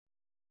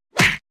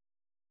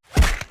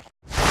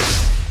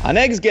Our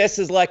next guest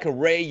is like a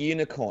rare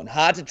unicorn,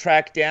 hard to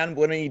track down,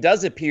 but when he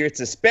does appear, it's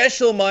a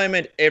special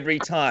moment every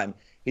time.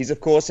 He's,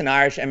 of course, an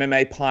Irish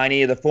MMA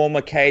pioneer, the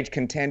former cage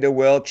contender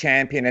world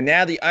champion, and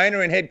now the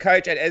owner and head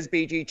coach at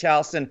SBG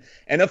Charleston.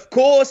 And, of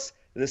course,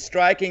 the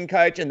striking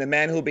coach and the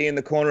man who'll be in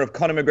the corner of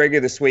Conor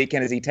McGregor this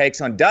weekend as he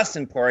takes on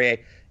Dustin Poirier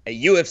at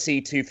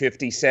UFC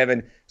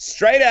 257,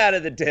 straight out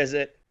of the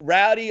desert.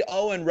 Rowdy,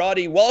 Owen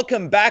Roddy,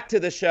 welcome back to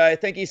the show.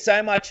 Thank you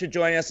so much for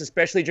joining us,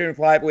 especially during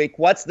Fight Week.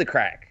 What's the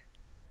crack?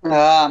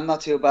 I'm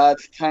not too bad.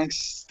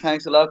 Thanks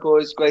a lot,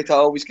 guys. Great to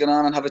always get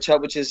on and have a chat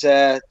with you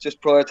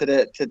just prior to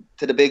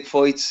the big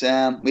fights.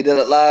 We did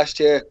it last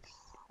year,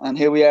 and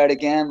here we are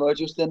again. We're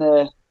just in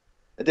a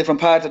different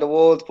part of the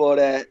world,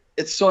 but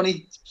it's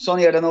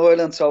sunnier than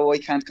Ireland, so I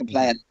can't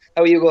complain.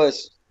 How are you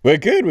guys? We're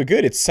good.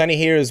 It's sunny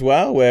here as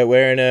well.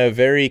 We're in a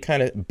very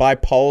kind of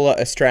bipolar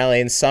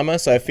Australian summer,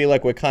 so I feel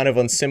like we're kind of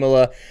on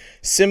similar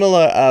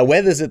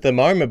weathers at the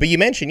moment. But you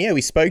mentioned, we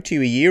spoke to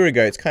you a year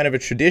ago. It's kind of a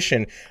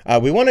tradition.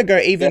 We want to go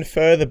even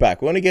further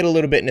back. We want to get a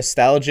little bit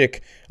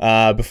nostalgic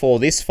before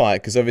this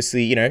fight, because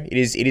obviously, it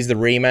is the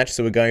rematch,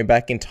 so we're going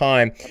back in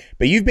time.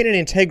 But you've been an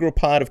integral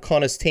part of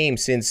Conor's team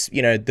since,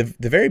 the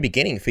very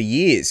beginning, for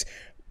years.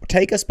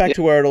 Take us back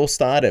to where it all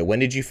started. When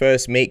did you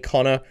first meet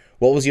Conor?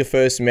 What was your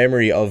first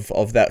memory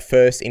of that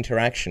first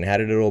interaction? How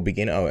did it all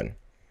begin, Owen?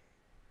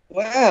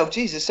 Wow,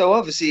 Jesus. So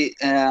obviously,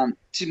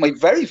 my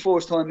very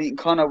first time meeting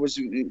Conor was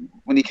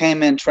when he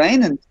came in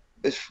training,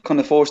 this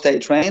kind of first day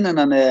training,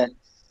 and a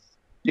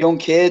young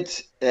kid,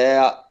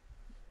 the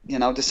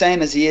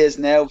same as he is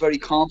now, very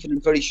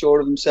confident, very sure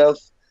of himself,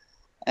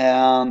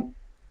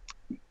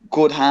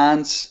 good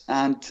hands,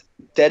 and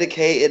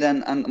dedicated,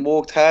 and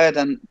worked hard,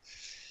 and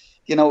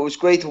it was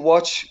great to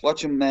watch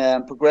him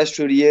progress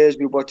through the years.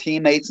 We were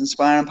teammates and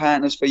sparring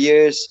partners for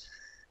years,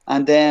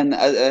 and then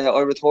I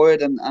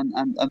retired and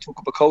took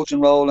up a coaching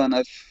role, and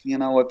I've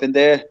been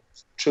there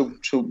through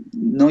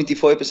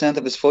 95%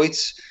 of his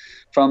fights,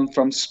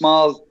 from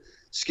small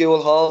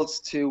school halls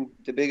to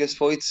the biggest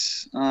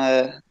fights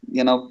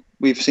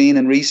we've seen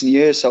in recent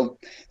years. So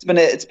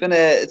it's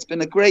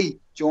been a great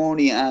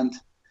journey, and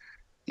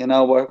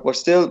we're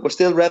still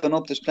revving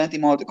up. There's plenty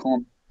more to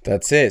come.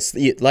 That's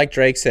it. Like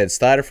Drake said,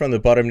 started from the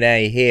bottom, now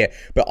you're here.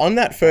 But on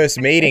that first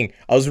meeting,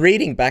 I was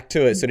reading back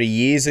to it sort of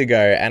years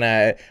ago, and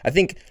I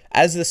think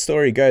as the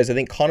story goes, I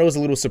think Conor was a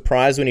little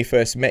surprised when he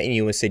first met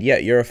you and said,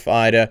 you're a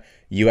fighter.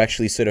 You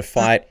actually sort of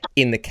fight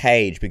in the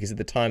cage, because at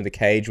the time the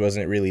cage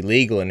wasn't really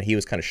legal, and he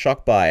was kind of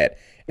shocked by it.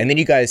 And then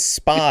you guys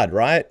sparred,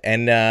 right?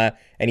 And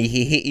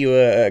he hit you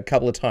a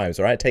couple of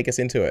times, right? Take us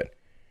into it.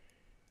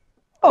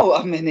 Oh,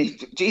 I mean,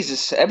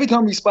 Jesus! Every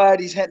time we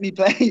sparred, he's hit me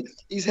plenty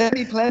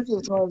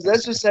of times.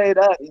 Let's just say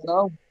that,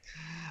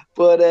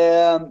 But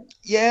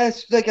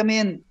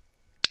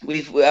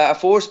we've our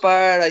first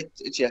spar. I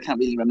can't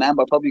really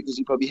remember, probably because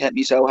he probably hit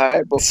me so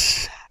hard. But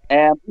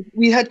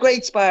we had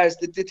great spars.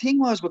 The thing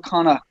was with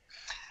Conor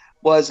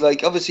was,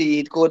 like, obviously he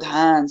had good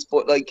hands,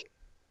 but like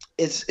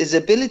his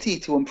ability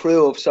to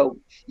improve. So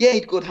he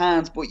had good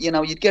hands, but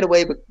you'd get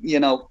away with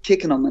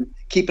kicking him and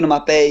keeping him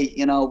at bay,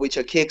 with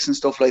your kicks and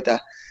stuff like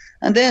that.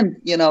 And then,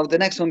 the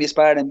next time you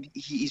spar him,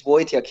 he's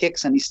wide to your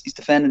kicks, and he's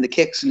defending the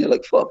kicks, and you're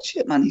like, fuck,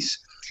 shit, man, he's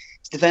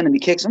defending the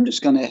kicks. I'm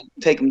just going to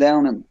take him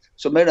down and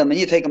submit him. And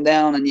you take him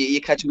down and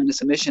you catch him in a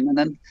submission. And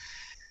then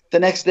the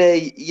next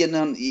day,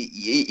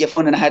 you're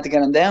finding it hard to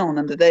get him down.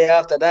 And the day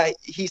after that,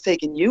 he's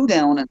taking you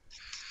down. And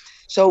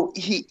so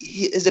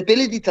his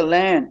ability to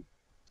learn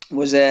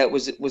was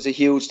a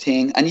huge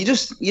thing. And you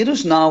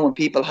just know when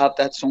people have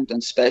that something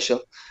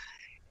special.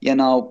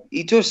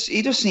 He just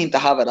seemed to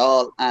have it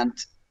all. And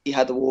he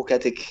had the work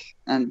ethic,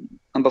 and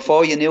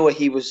before you knew it,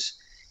 he was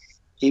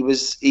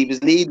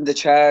leading the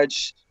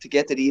charge to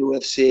get to the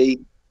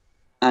UFC,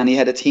 and he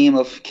had a team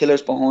of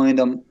killers behind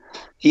him.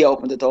 He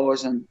opened the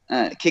doors and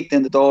kicked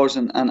in the doors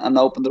and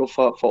opened it up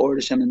for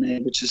Irish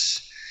MMA, which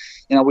is,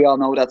 we all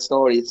know that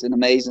story. It's an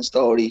amazing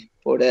story.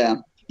 But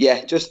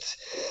just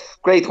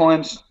great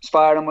times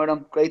sparring with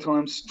him, great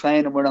times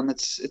training with him.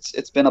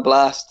 It's been a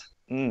blast.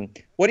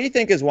 What do you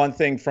think is one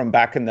thing from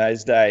back in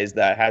those days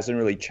that hasn't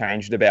really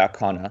changed about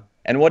Conor?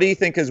 And what do you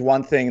think is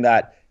one thing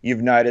that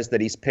you've noticed that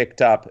he's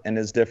picked up and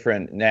is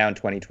different now in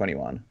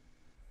 2021?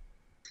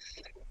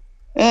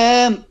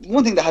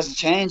 One thing that hasn't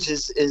changed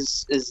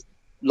is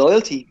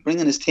loyalty,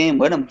 bringing his team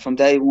with him from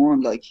day one.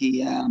 Like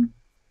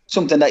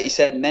something that he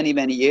said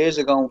many years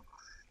ago.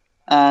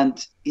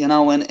 And in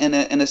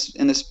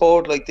a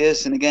sport like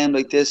this, in a game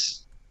like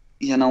this,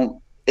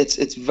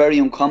 it's very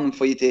uncommon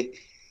for you to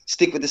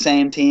stick with the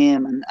same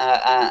team and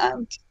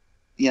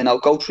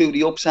go through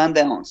the ups and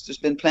downs. There's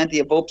been plenty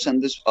of ups,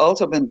 and there's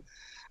also been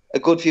a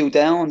good few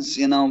downs,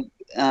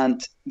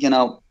 and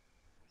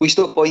we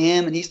stuck by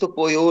him and he stuck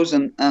by us,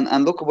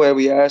 and look at where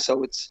we are.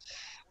 So it's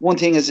one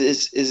thing is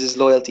his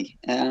loyalty,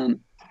 and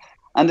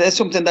that's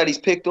something that he's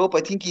picked up.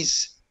 I think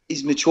he's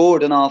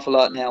matured an awful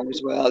lot now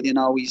as well.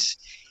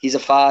 He's a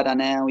father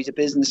now. He's a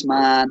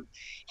businessman.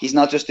 He's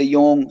not just a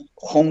young,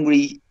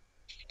 hungry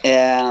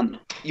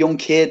young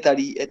kid that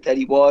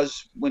he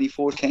was when he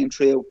first came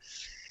through.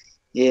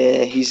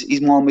 yeah,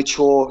 he's more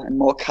mature and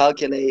more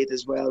calculated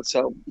as well.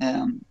 So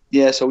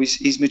yeah, so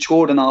he's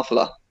matured an awful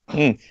lot.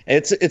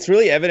 It's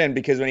really evident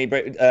because when he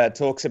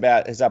talks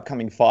about his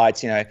upcoming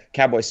fights,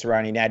 Cowboy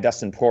Cerrone, now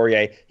Dustin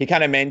Poirier, he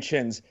kind of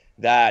mentions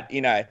that,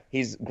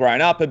 he's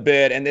grown up a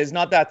bit and there's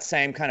not that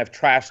same kind of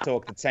trash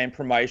talk, that same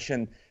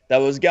promotion that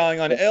was going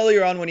on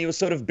earlier on when he was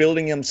sort of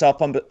building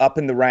himself up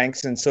in the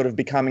ranks and sort of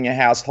becoming a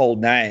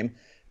household name.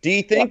 Do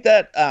you think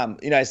that,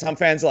 some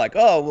fans are like,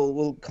 oh, well,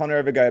 will Conor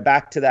ever go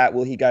back to that?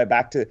 Will he go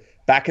back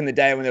in the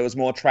day when there was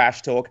more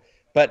trash talk?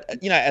 But,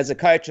 as a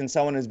coach and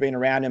someone who's been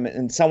around him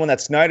and someone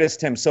that's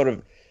noticed him sort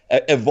of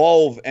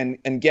evolve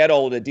and get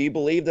older, do you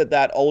believe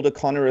that older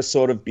Conor is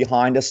sort of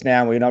behind us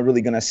now and we're not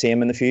really going to see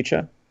him in the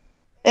future?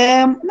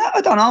 No,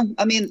 I don't know.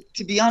 I mean,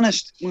 to be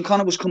honest, when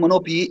Conor was coming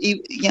up,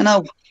 he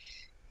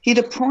had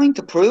a point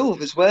to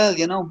prove as well,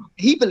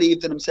 He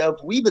believed in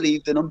himself. We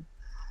believed in him.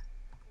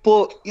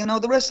 But,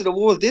 the rest of the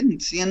world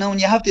didn't. When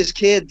you have this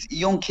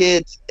young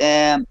kid,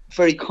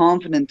 very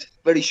confident,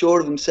 very sure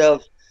of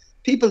himself,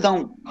 people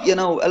don't,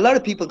 a lot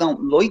of people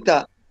don't like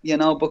that,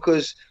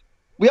 because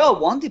we all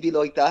want to be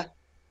like that,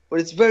 but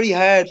it's very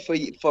hard for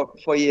you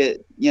to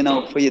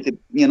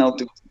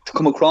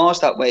come across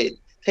that way. It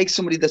takes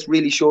somebody that's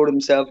really sure of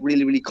himself,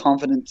 really, really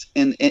confident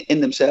in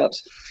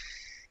themselves.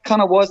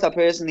 Conor was that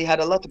person. He had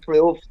a lot to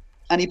prove,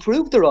 and he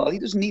proved it all. He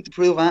doesn't need to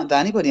prove that to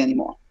anybody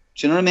anymore.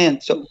 Do you know what I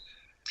mean? So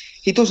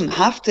he doesn't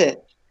have to,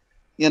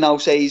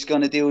 say he's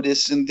going to do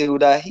this and do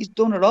that. He's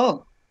done it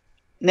all.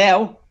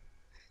 Now,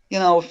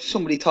 if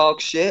somebody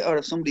talks shit or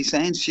if somebody's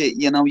saying shit,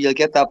 you'll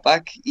get that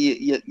back.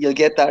 You'll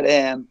get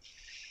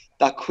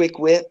that quick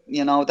wit.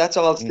 That's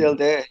all still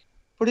there.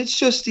 But it's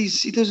just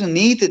he doesn't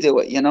need to do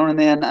it. You know what I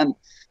mean? And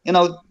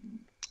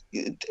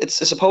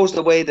it's I suppose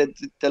the way that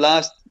the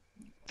last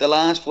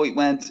fight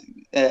went.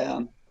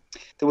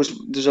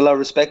 There's a lot of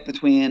respect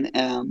between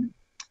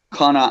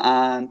Conor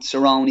and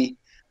Cerrone,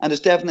 and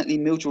there's definitely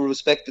mutual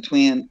respect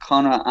between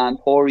Conor and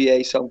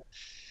Poirier. So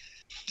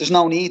there's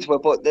no need to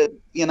it. But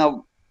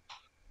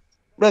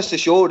rest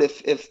assured,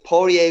 if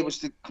Poirier was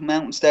to come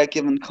out and start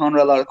giving Conor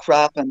a lot of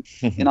crap, and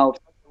the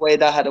way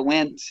that had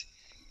went,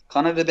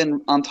 Conor would have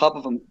been on top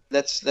of him.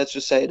 Let's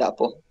just say that.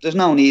 But there's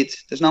no need.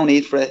 There's no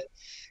need for it.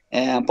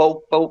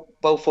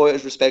 Both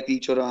fighters respect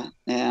each other,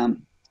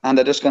 and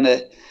they're just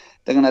gonna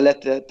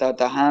let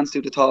the hands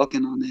do the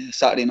talking on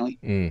Saturday night.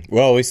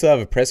 Well, we still have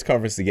a press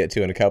conference to get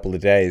to in a couple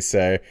of days,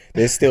 so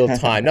there's still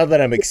time. Not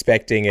that I'm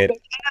expecting it.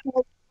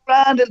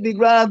 It'll be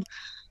grand.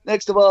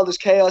 Next of all, there's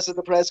chaos at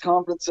the press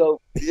conference, so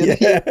you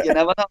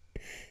never know.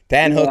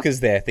 Dan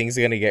Hooker's there. Things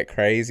are going to get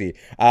crazy.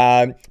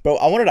 But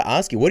I wanted to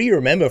ask you, what do you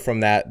remember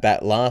from that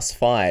last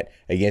fight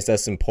against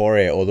Dustin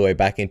Poirier all the way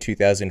back in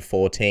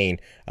 2014,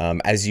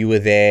 as you were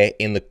there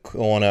in the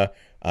corner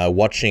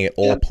watching it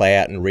all play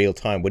out in real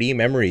time? What are your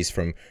memories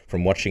from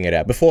watching it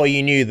out before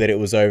you knew that it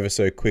was over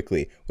so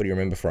quickly? What do you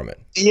remember from it?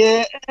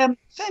 Yeah,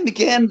 same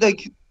again.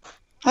 Like,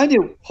 I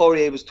knew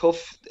Poirier was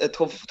a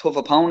tough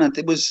opponent.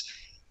 It was...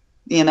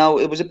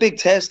 it was a big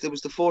test. It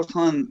was the fourth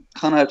time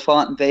Conor had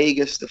fought in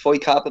Vegas, the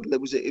fight capital.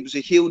 It was a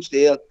huge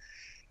deal.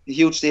 A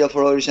huge deal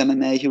for Irish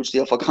MMA, a huge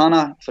deal for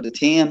Conor, for the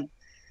team.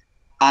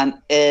 And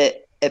a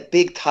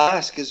big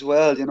task as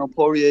well.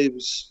 Poirier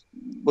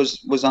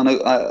was on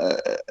a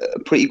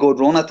pretty good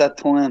run at that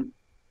time.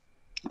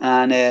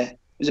 And it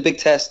was a big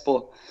test.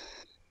 But,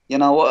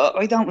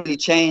 I don't really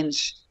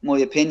change my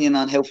opinion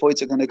on how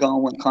fights are going to go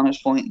when Conor's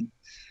fighting.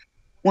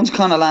 Once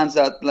Conor lands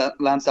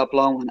that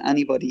blow on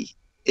anybody,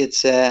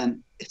 it's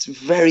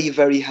very,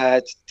 very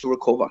hard to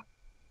recover.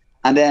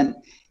 And then,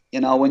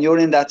 when you're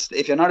in that,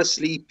 if you're not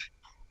asleep,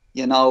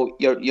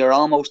 you're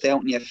almost out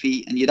on your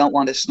feet, and you don't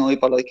want a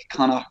sniper like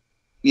Conor,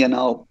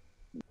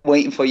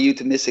 waiting for you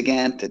to miss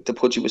again to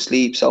put you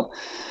asleep. So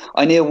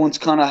I knew once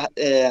Conor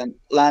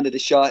landed a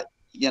shot,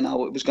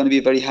 it was going to be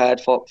very hard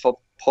for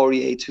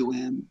Poirier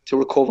to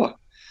recover.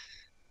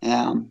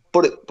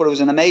 But it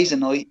was an amazing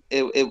night.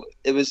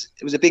 It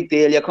was a big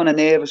deal. You're kind of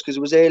nervous because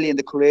it was early in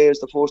the career. It's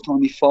the first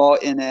time he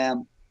fought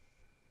in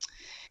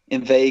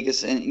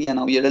Vegas, and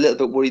you're a little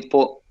bit worried,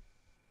 but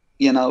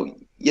you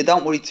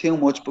don't worry too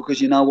much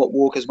because you know what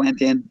work has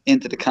went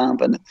into the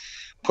camp and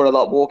put a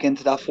lot of work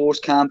into that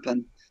first camp,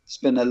 and it's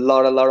been a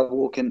lot of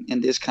work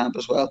in this camp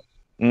as well.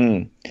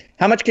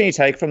 How much can you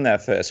take from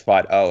that first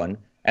fight, Owen?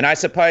 And I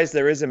suppose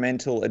there is a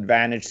mental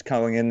advantage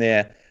going in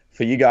there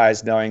for you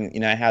guys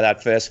knowing, how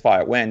that first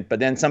fight went. But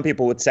then some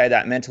people would say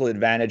that mental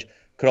advantage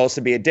could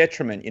also be a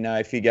detriment,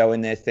 if you go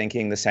in there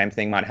thinking the same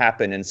thing might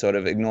happen and sort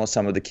of ignore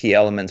some of the key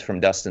elements from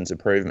Dustin's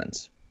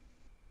improvements.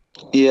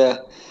 Yeah.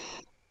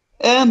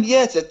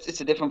 It's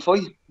a different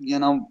fight.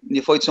 When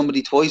you fight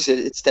somebody twice,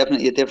 it's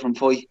definitely a different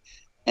fight.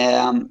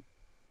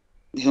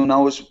 Who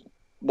knows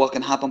what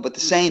can happen? But the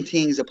same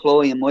things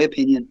apply, in my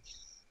opinion,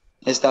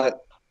 is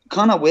that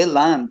Conor will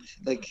land.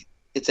 Like,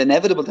 it's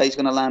inevitable that he's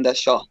going to land that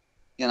shot.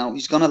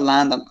 He's going to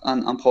land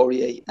on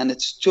Poirier, and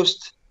it's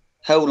just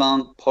how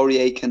long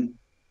Poirier can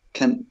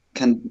take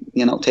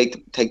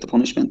the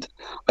punishment.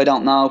 I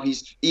don't know.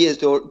 He is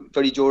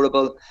very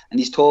durable, and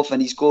he's tough,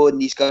 and he's good,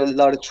 and he's got a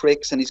lot of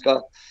tricks, and he's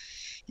got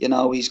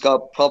He's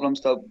got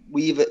problems that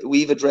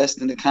we've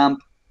addressed in the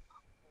camp.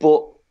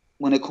 But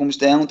when it comes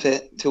down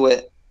to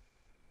it,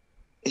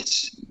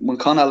 it's when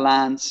Conor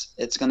lands,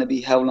 it's going to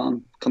be how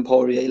long can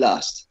Poirier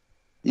last,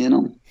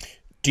 Do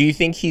you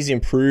think he's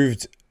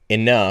improved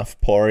enough,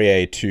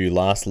 Poirier, to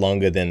last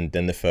longer than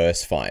the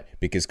first fight?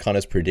 Because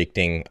Conor's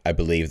predicting, I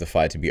believe, the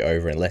fight to be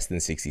over in less than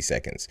 60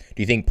 seconds.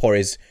 Do you think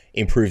Poirier's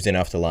improved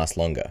enough to last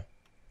longer?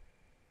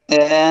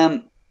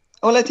 Well,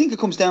 I think it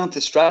comes down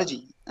to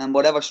strategy and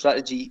whatever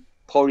strategy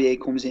Poirier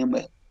comes in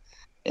with.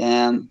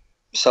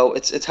 So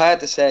it's hard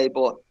to say,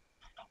 but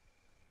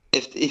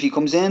if he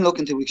comes in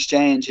looking to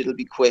exchange, it'll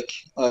be quick,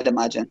 I'd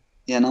imagine.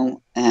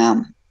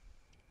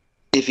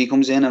 If he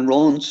comes in and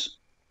runs,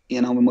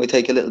 it might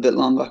take a little bit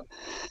longer.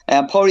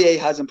 Poirier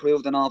has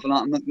improved an awful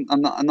lot.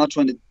 I'm not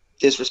trying to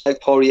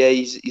disrespect Poirier.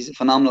 He's a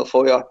phenomenal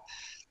fighter,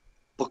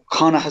 but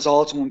Conor has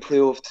also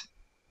improved,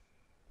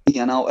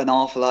 an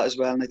awful lot as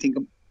well. And I think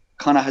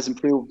Conor has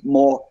improved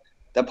more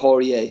than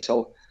Poirier.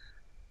 So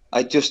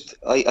I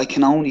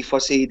can only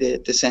foresee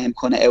the same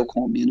kind of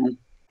outcome.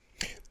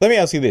 Let me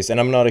ask you this, and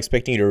I'm not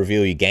expecting you to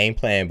reveal your game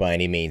plan by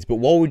any means, but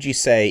what would you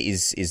say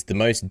is the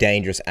most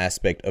dangerous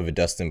aspect of a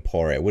Dustin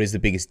Poirier? What is the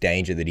biggest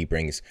danger that he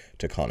brings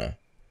to Conor?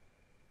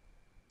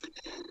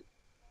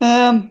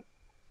 I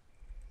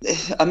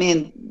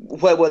mean,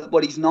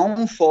 what he's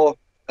known for,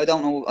 I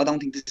don't know. I don't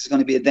think this is going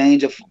to be a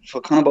danger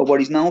for Conor, but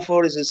what he's known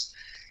for is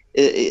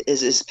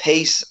his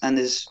pace and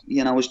his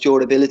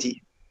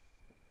durability.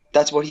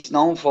 That's what he's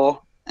known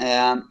for.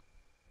 But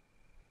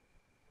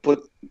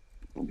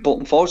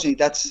unfortunately,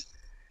 that's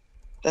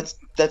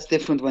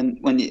different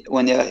when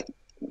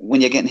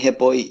you're getting hit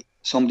by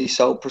somebody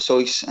so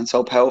precise and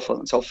so powerful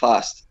and so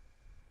fast.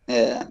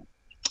 That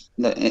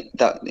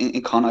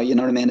in Conor, you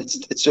know what I mean?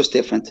 It's just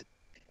different.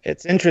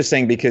 It's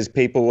interesting because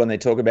people, when they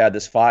talk about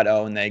this fight,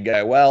 and they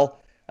go, well,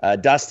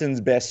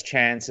 Dustin's best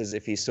chance is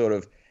if he sort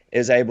of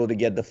is able to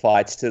get the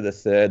fights to the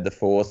third, the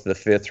fourth, the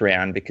fifth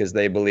round, because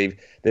they believe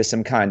there's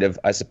some kind of,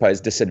 I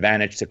suppose,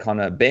 disadvantage to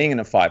Conor being in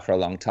a fight for a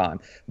long time.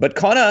 But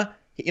Conor,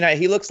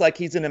 he looks like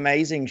he's in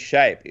amazing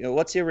shape.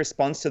 What's your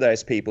response to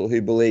those people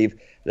who believe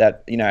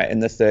that, in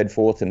the third,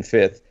 fourth, and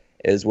fifth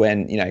is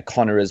when,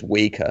 Conor is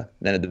weaker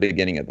than at the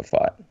beginning of the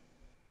fight?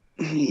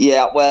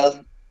 Yeah,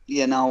 well,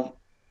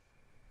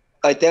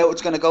 I doubt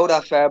it's going to go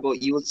that far,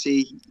 but you will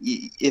see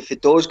if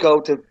it does go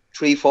to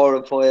 3, 4,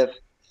 and 5.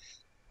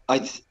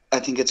 I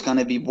think it's going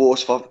to be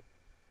worse for.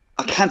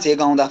 I can't say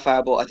going that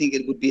far, but I think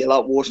it would be a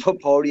lot worse for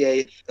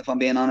Poirier, if I'm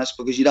being honest,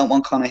 because you don't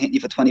want Conor hitting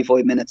you for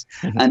 25 minutes,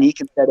 and he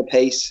can set a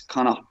pace.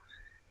 Conor,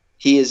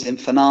 he is in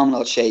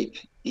phenomenal shape.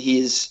 He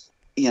is,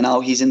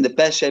 he's in the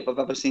best shape I've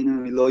ever seen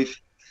in my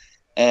life,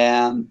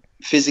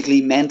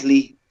 physically,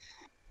 mentally.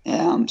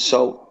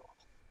 So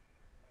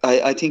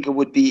I think it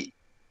would be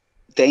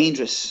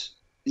dangerous.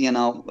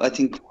 I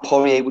think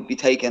Poirier would be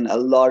taking a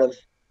lot of,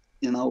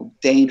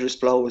 dangerous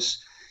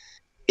blows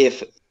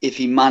if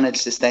he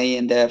managed to stay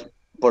in there.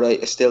 But I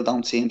still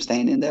don't see him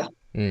staying in there.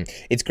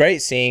 It's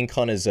great seeing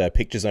Conor's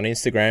pictures on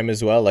Instagram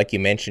as well. Like you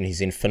mentioned, he's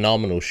in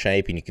phenomenal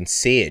shape, and you can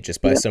see it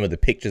just by some of the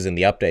pictures and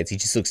the updates. He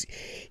just looks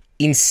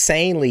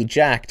insanely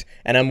jacked.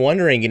 And I'm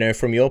wondering,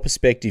 from your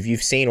perspective,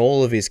 you've seen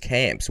all of his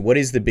camps. What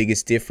is the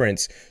biggest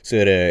difference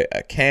sort of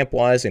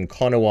camp-wise and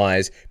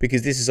Conor-wise?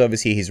 Because this is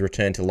obviously his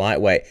return to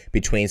lightweight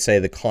between, say,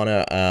 the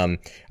Conor, I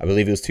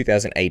believe it was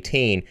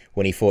 2018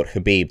 when he fought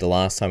Khabib the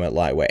last time at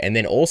lightweight, and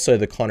then also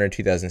the Conor in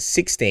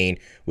 2016,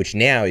 which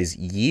now is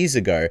years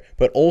ago,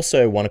 but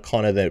also one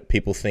Conor that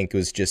people think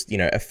was just,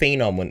 a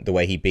phenom the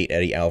way he beat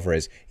Eddie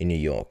Alvarez in New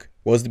York.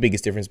 What was the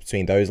biggest difference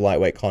between those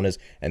lightweight Conors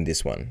and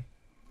this one?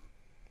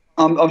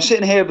 I'm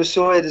sitting here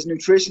beside his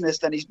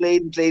nutritionist, and he's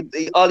bleeding.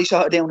 All he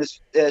started doing is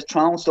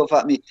throwing stuff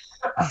at me.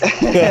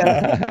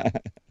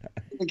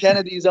 And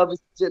Kennedy's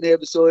obviously sitting here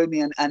beside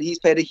me, and he's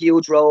played a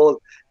huge role.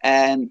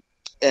 And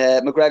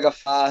McGregor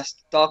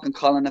fast, Doc and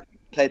Colin have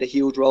played a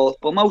huge role.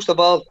 But most of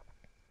all,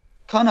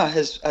 Conor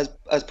has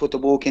put the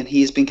work in.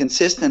 He has been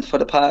consistent for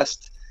the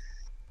past,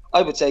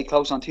 I would say,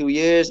 close on 2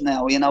 years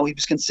now. He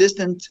was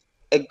consistent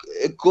a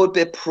good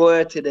bit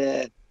prior to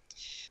the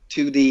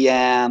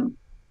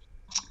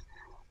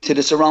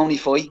Cerrone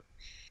fight,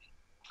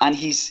 and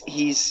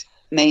he's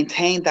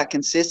maintained that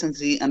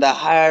consistency and that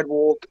hard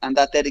work and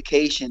that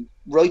dedication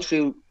right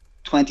through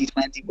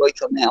 2020, right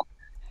till now.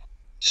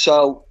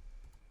 So,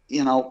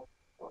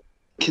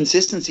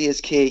 consistency is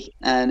key,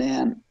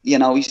 and he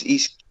has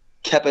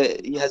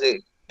a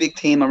big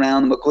team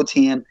around him, a good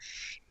team.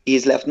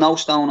 He's left no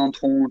stone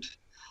unturned,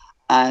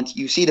 and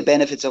you see the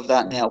benefits of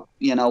that now.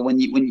 When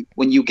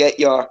you get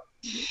your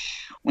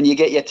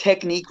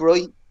technique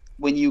right,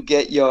 when you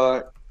get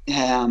your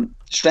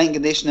strength and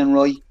conditioning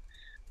right,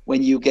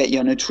 when you get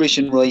your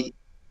nutrition right,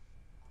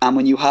 and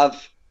when you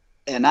have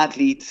an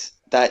athlete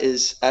that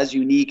is as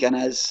unique and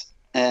as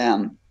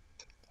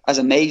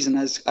amazing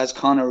as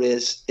Conor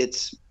is,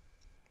 it's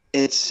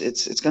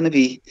going to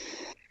be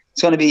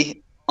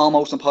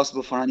almost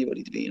impossible for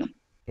anybody to beat him.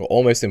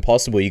 Almost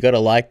impossible. You got to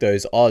like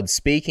those odds.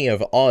 Speaking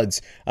of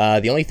odds,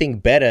 the only thing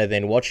better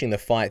than watching the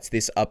fights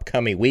this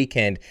upcoming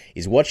weekend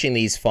is watching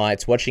these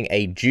fights, watching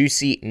a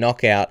juicy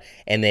knockout,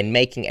 and then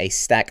making a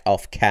stack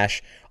of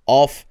cash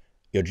off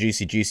your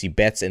juicy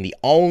bets. And the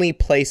only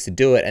place to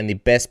do it and the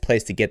best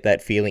place to get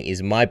that feeling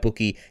is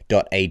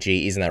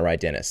mybookie.ag. Isn't that right,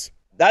 Dennis?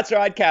 That's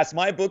right, Cass.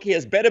 MyBookie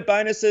has better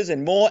bonuses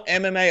and more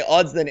MMA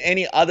odds than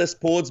any other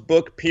sports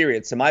book,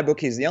 period. So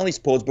MyBookie is the only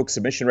sports book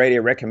Submission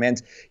Radio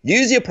recommends.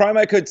 Use your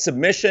promo code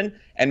SUBMISSION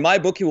and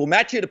MyBookie will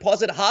match your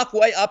deposit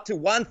halfway up to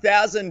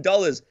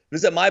 $1,000.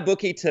 Visit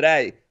MyBookie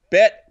today.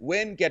 Bet,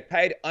 win, get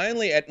paid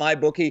only at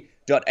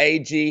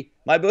mybookie.ag.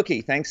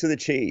 MyBookie, thanks for the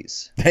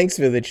cheese. Thanks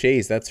for the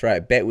cheese. That's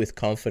right. Bet with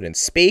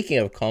confidence. Speaking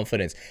of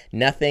confidence,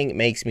 nothing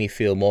makes me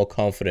feel more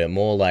confident,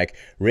 more like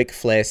Ric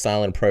Flair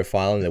silent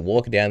profiling. They're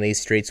walking down these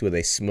streets with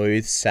a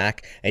smooth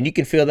sack, and you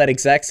can feel that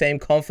exact same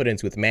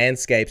confidence with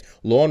Manscaped's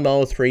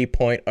Lawnmower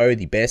 3.0,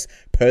 the best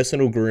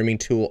personal grooming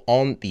tool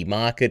on the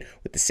market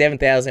with the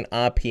 7,000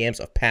 RPMs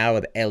of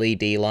power, the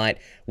LED light,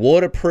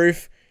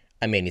 waterproof.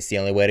 I mean, it's the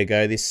only way to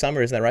go this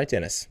summer. Isn't that right,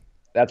 Dennis?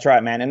 That's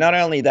right, man. And not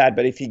only that,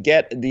 but if you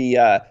get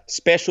the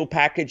special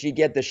package, you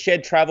get the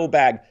Shed Travel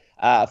Bag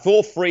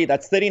for free.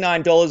 That's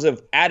 $39 of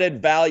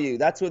added value.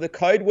 That's with a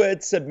code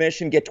word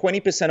submission. Get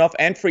 20% off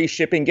and free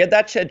shipping. Get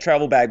that Shed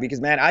Travel Bag because,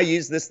 man, I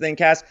use this thing,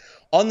 Cass.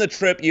 On the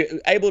trip, you're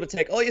able to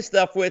take all your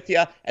stuff with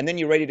you, and then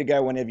you're ready to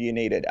go whenever you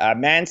need it.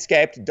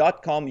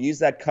 Manscaped.com. Use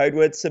that code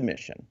word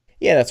submission.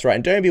 Yeah, that's right.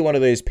 And don't be one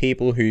of those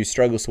people who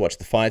struggles to watch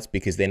the fights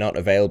because they're not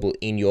available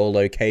in your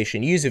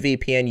location. Use a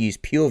VPN, use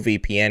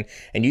PureVPN,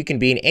 and you can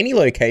be in any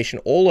location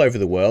all over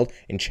the world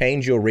and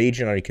change your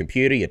region on your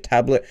computer, your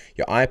tablet,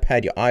 your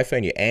iPad, your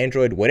iPhone, your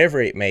Android,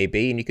 whatever it may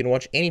be, and you can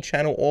watch any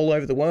channel all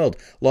over the world.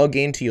 Log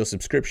into your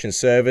subscription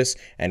service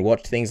and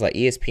watch things like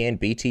ESPN,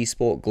 BT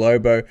Sport,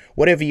 Globo,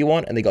 whatever you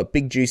want, and they got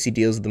big juicy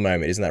deals at the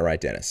moment. Isn't that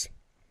right, Dennis?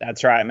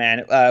 That's right,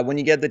 man. When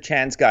you get the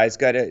chance, guys,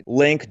 go to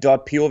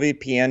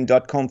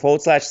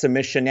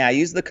link.purevpn.com/submission now.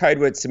 Use the code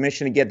word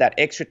submission to get that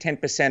extra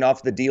 10%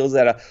 off the deals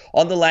that are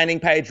on the landing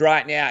page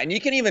right now. And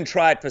you can even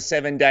try it for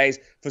 7 days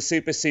for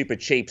super, super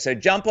cheap. So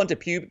jump onto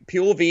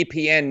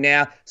PureVPN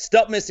now.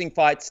 Stop missing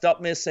fights,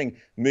 stop missing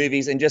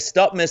movies, and just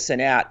stop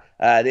missing out.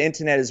 The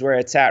internet is where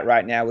it's at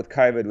right now with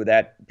COVID,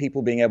 without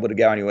people being able to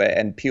go anywhere.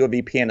 And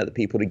PureVPN are the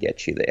people to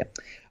get you there.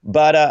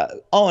 But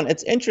Owen,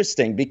 it's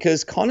interesting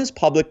because Conor's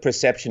public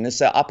perception is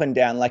so up and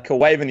down, like a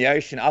wave in the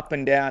ocean, up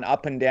and down,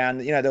 up and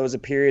down. You know, there was a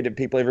period of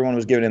everyone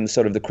was giving him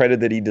sort of the credit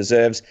that he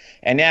deserves.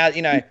 And now,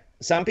 you know,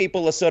 some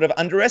people are sort of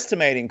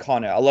underestimating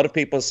Conor. A lot of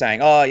people are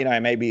saying, oh, you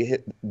know, maybe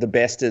the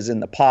best is in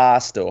the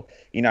past, or,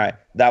 you know,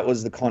 that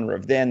was the Conor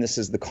of then, this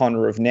is the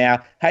Conor of now.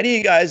 How do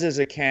you guys as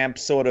a camp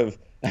sort of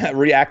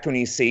react when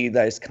you see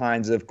those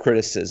kinds of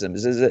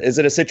criticisms? Is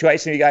it a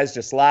situation where you guys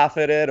just laugh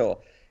at it, or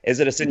is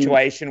it a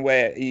situation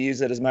where you use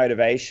it as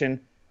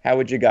motivation? How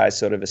would you guys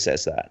sort of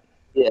assess that?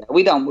 Yeah,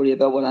 we don't worry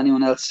about what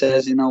anyone else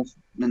says, you know.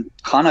 And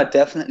Conor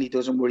definitely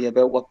doesn't worry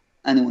about what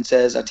anyone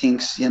says or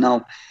thinks, you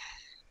know.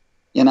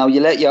 You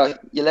let your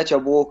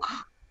work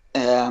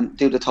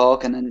do the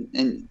talking,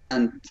 and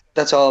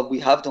that's all we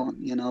have done.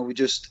 You know, we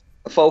just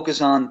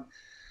focus on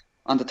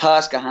the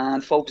task at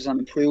hand, focus on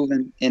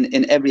improving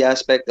in every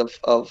aspect of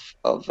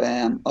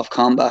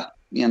combat.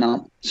 You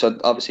know, so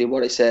obviously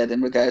what I said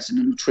in regards to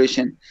the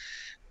nutrition,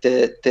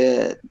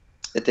 the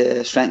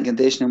strength and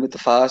conditioning with the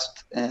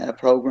fast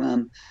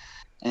program,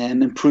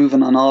 and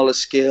improving on all the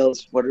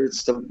skills, whether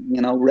it's the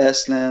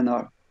wrestling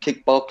or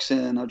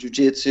kickboxing or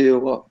jiu-jitsu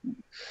or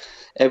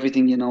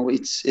everything. You know,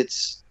 it's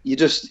you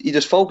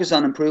just focus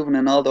on improving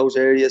in all those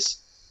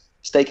areas,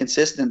 stay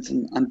consistent,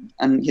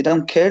 and you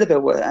don't care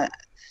about what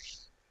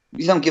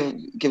you don't give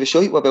a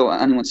shit about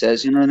what anyone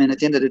says. You know what I mean? At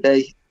the end of the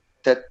day,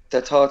 their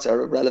thoughts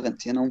are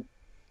irrelevant. You know.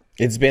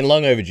 It's been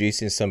long overdue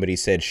since somebody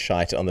said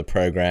shite on the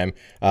program.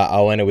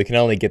 Owen, we can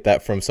only get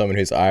that from someone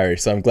who's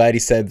Irish, so I'm glad he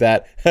said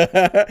that.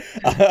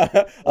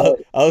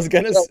 I was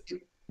gonna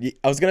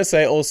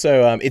say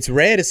also, it's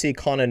rare to see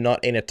Conor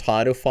not in a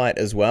title fight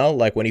as well.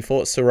 Like when he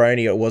fought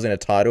Cerrone, it wasn't a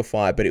title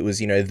fight, but it was,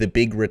 the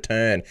big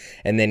return.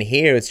 And then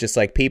here, it's just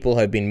like people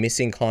have been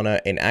missing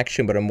Conor in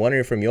action. But I'm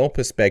wondering from your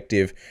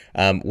perspective,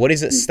 what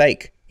is at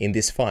stake in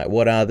this fight?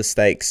 What are the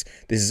stakes?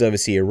 This is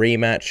obviously a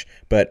rematch,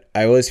 but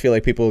I always feel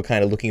like people are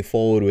kind of looking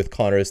forward with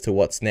Conor as to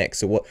what's next.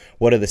 So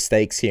what are the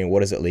stakes here, and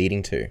what is it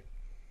leading to?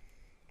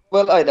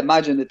 Well, I'd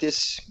imagine that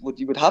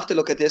you would have to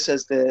look at this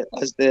as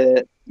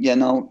the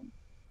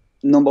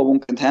number one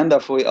contender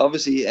for you.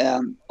 Obviously, I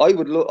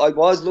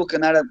was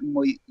looking at it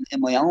in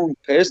my own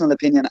personal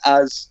opinion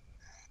as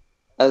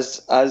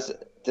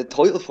the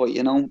title fight.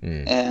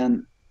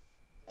 And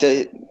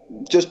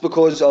just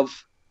because of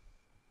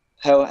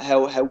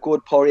how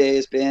good Poirier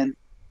has been,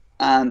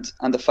 and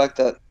the fact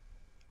that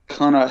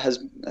Conor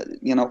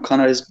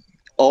is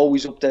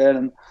always up there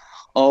and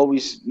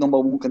always number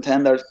one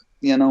contender.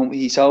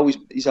 He's always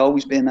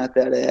been at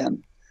the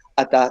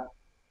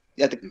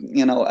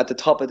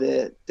top of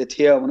the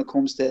tier when it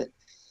comes to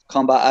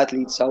combat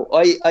athletes. So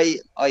I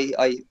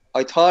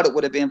thought it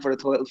would have been for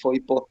the title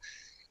fight, but at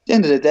the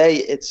end of the day,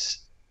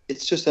 it's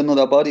it's just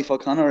another body for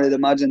Conor. I'd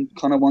imagine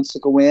Conor wants to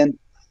go in,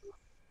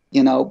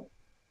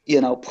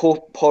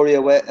 put Poirier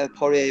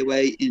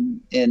away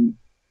in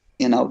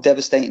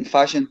devastating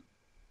fashion,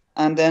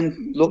 and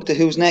then look to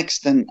who's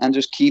next and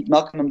just keep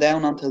knocking him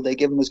down until they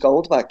give him his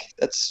gold back.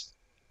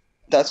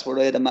 That's what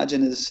I'd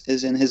imagine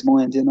is in his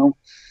mind,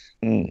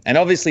 And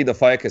obviously the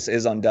focus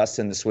is on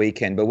Dustin this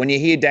weekend, but when you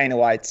hear Dana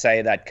White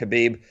say that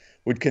Khabib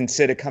would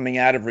consider coming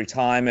out of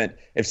retirement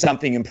if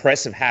something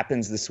impressive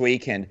happens this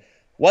weekend,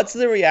 what's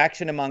the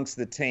reaction amongst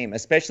the team,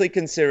 especially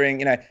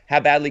considering, how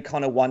badly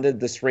Conor wanted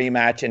this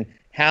rematch and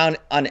how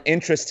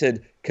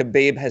uninterested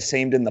Khabib has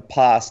seemed in the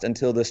past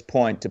until this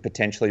point to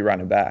potentially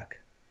run it back?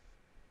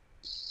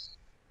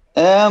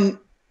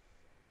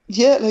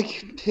 Yeah,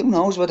 who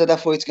knows whether that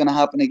fight's going to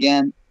happen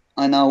again.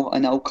 I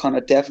know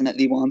Conor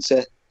definitely wants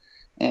it.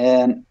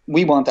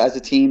 We want it as a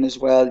team as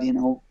well.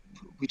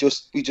 We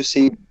just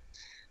see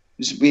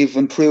we've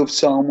improved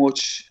so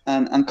much,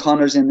 and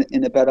Conor's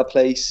in a better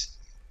place,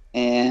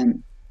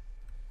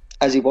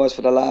 as he was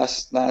for the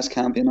last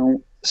camp.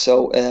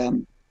 So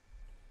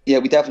yeah,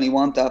 we definitely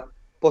want that.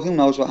 But who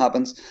knows what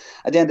happens?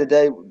 At the end of the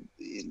day,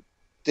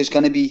 there's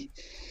going to be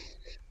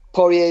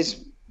Poirier's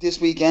this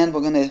weekend.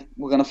 We're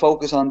gonna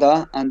focus on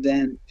that, and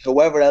then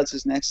whoever else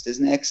is next,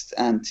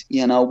 and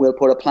we'll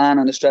put a plan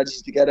and a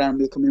strategy together, and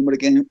we'll come in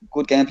with a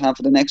good game plan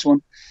for the next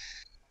one,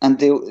 and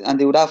do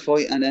that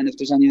fight. And then if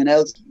there's anyone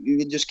else, you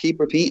can just keep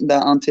repeating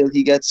that until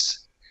he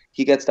gets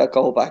that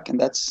goal back, and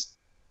that's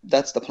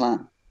the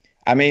plan.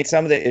 I mean,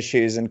 some of the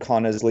issues in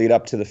Conor's lead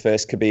up to the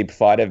first Khabib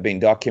fight have been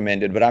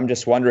documented, but I'm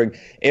just wondering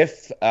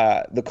if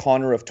the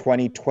Conor of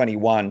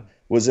 2021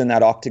 was in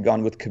that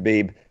octagon with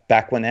Khabib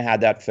back when they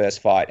had that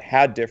first fight,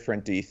 how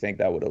different do you think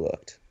that would have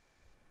looked?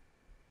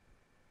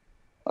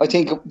 I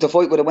think the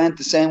fight would have went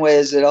the same way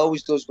as it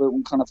always does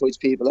when Conor fights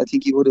people. I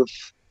think he would have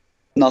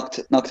knocked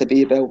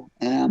Khabib out.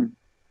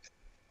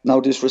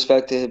 No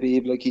disrespect to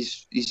Khabib,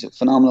 he's a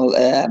phenomenal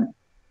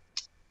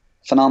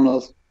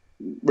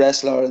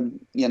wrestler and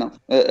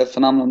a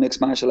phenomenal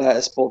mixed martial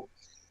artist. But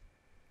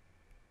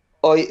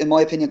in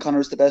my opinion, Conor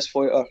is the best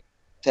fighter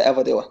to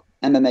ever do it,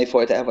 MMA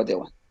fighter to ever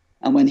do it.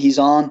 And when he's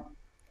on,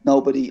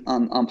 nobody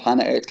on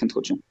planet Earth can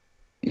touch him,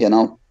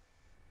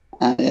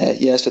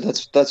 And so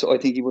that's what I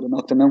think he would have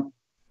knocked him out.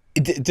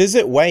 Does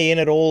it weigh in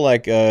at all?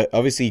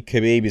 Obviously,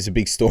 Khabib is a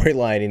big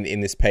storyline in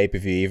this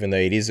pay-per-view, even though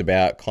it is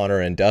about Conor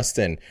and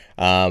Dustin.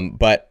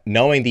 But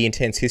knowing the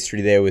intense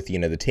history there with,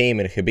 the team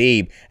and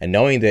Khabib, and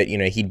knowing that,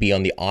 he'd be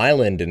on the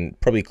island and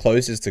probably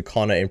closest to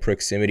Conor in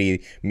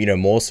proximity,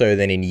 more so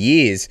than in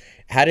years,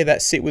 how did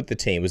that sit with the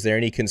team? Was there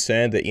any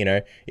concern that,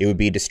 it would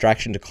be a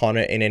distraction to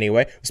Conor in any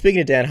way? I was speaking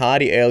to Dan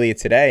Hardy earlier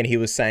today, and he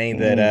was saying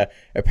that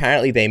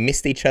apparently they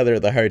missed each other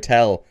at the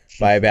hotel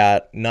by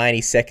about 90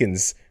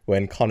 seconds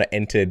when Conor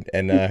entered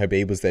and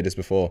Khabib was there just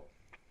before.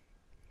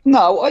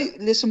 No,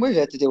 listen. We're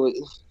here to do it.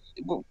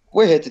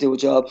 We're here to do a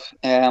job.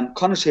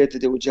 Conor's here to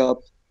do a job.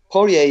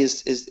 Poirier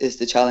is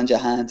the challenge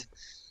at hand,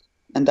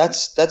 and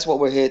that's what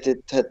we're here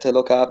to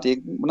look after.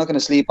 We're not going to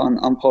sleep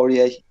on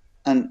Poirier,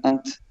 and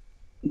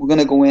we're going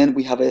to go in.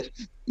 We have a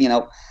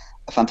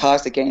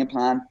fantastic game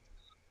plan.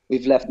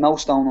 We've left no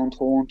stone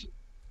unturned.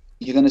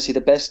 You're going to see the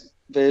best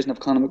version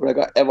of Conor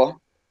McGregor ever,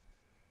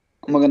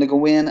 and we're going to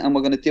go in and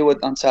we're going to do it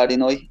on Saturday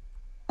night.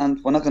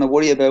 And we're not going to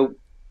worry about,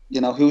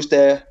 who's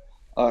there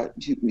or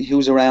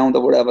who's around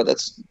or whatever.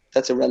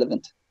 That's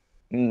irrelevant.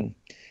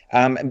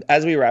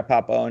 As we wrap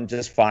up, Owen,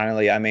 just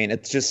finally, I mean,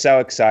 it's just so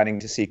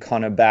exciting to see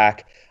Conor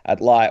back at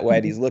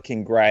lightweight. He's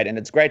looking great, and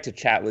it's great to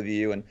chat with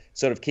you and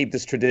sort of keep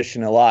this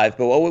tradition alive.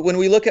 But when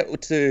we look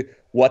to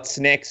what's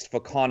next for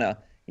Conor,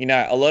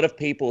 a lot of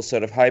people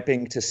sort of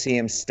hoping to see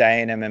him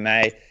stay in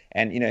MMA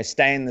and,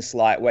 stay in this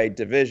lightweight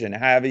division.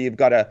 However, you've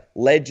got a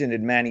legend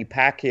in Manny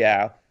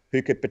Pacquiao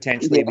who could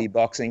potentially be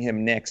boxing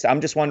him next. I'm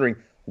just wondering,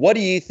 what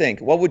do you think?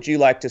 What would you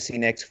like to see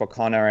next for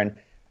Conor? And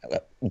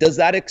does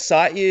that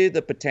excite you,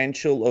 the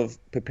potential of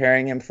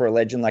preparing him for a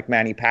legend like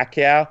Manny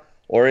Pacquiao?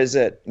 Or is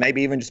it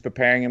maybe even just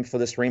preparing him for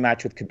this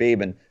rematch with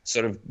Khabib and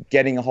sort of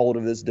getting a hold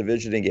of this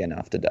division again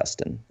after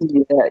Dustin?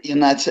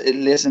 Yeah,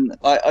 listen,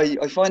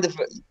 I find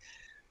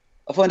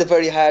it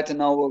very hard to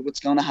know what's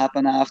going to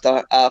happen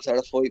after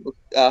the fight,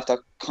 after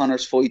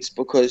Conor's fights,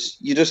 because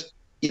you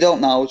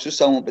don't know. It's just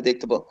so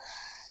unpredictable.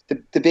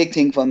 The big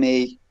thing for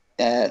me,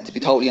 to be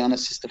totally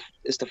honest,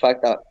 is the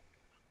fact that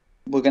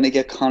we're going to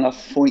get Conor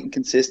fighting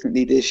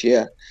consistently this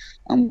year,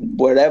 and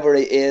wherever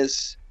it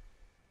is,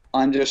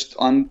 I'm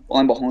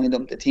behind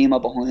him. The team are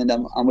behind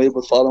him, and we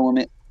will follow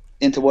him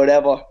into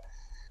whatever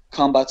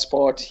combat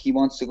sport he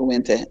wants to go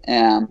into.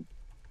 And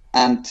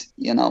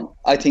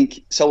I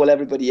think so will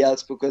everybody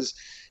else, because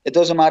it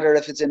doesn't matter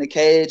if it's in a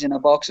cage, in a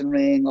boxing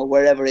ring, or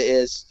wherever it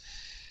is.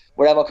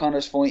 Wherever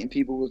Conor's fighting,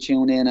 people will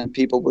tune in, and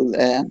people will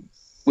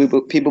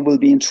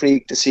be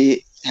intrigued to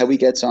see how he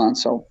gets on.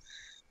 So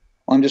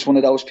I'm just one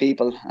of those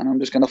people, and I'm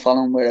just going to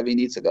follow him wherever he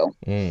needs to go.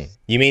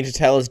 You mean to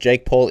tell us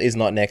Jake Paul is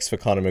not next for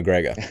Conor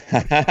McGregor?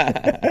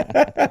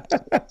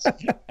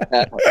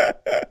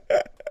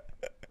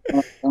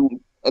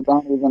 I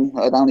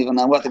don't even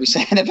know what to be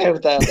saying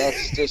about that.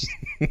 That's just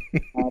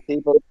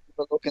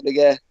to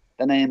get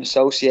the name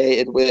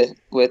associated with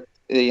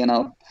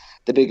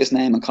the biggest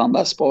name in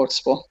combat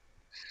sports. But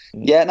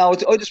yeah, no,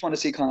 I just want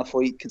to see Conor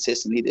fight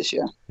consistently this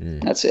year.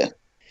 That's it.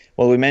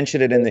 Well, we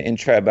mentioned it in the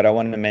intro, but I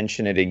wanted to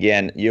mention it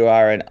again. You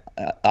are an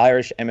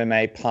Irish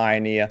MMA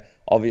pioneer,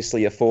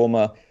 obviously a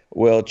former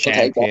world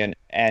champion,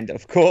 and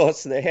of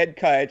course the head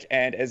coach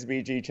and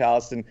SBG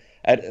Charleston.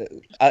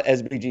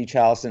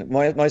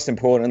 Most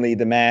importantly,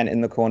 the man in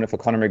the corner for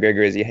Conor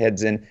McGregor as he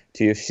heads in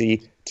to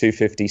UFC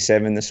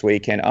 257 this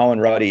weekend. Owen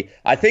Roddy,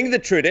 I think the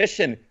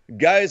tradition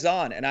goes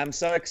on, and I'm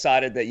so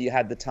excited that you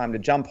had the time to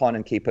jump on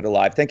and keep it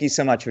alive. Thank you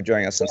so much for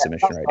joining us on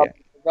Submission Radio.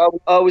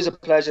 Always a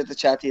pleasure to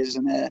chat to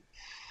you,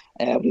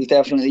 and we'll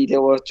definitely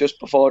do it just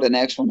before the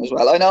next one as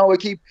well. I know you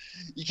keep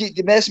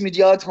messing with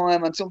the odd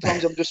time, and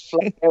sometimes I'm just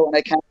flat out and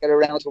I can't get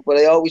around to it, but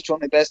I always try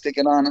my best to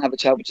get on and have a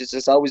chat with you.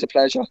 It's always a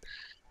pleasure.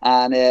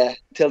 And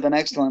till the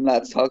next time,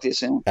 lads, talk to you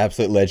soon.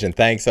 Absolute legend.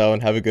 Thanks, Owen.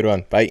 Have a good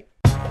one. Bye.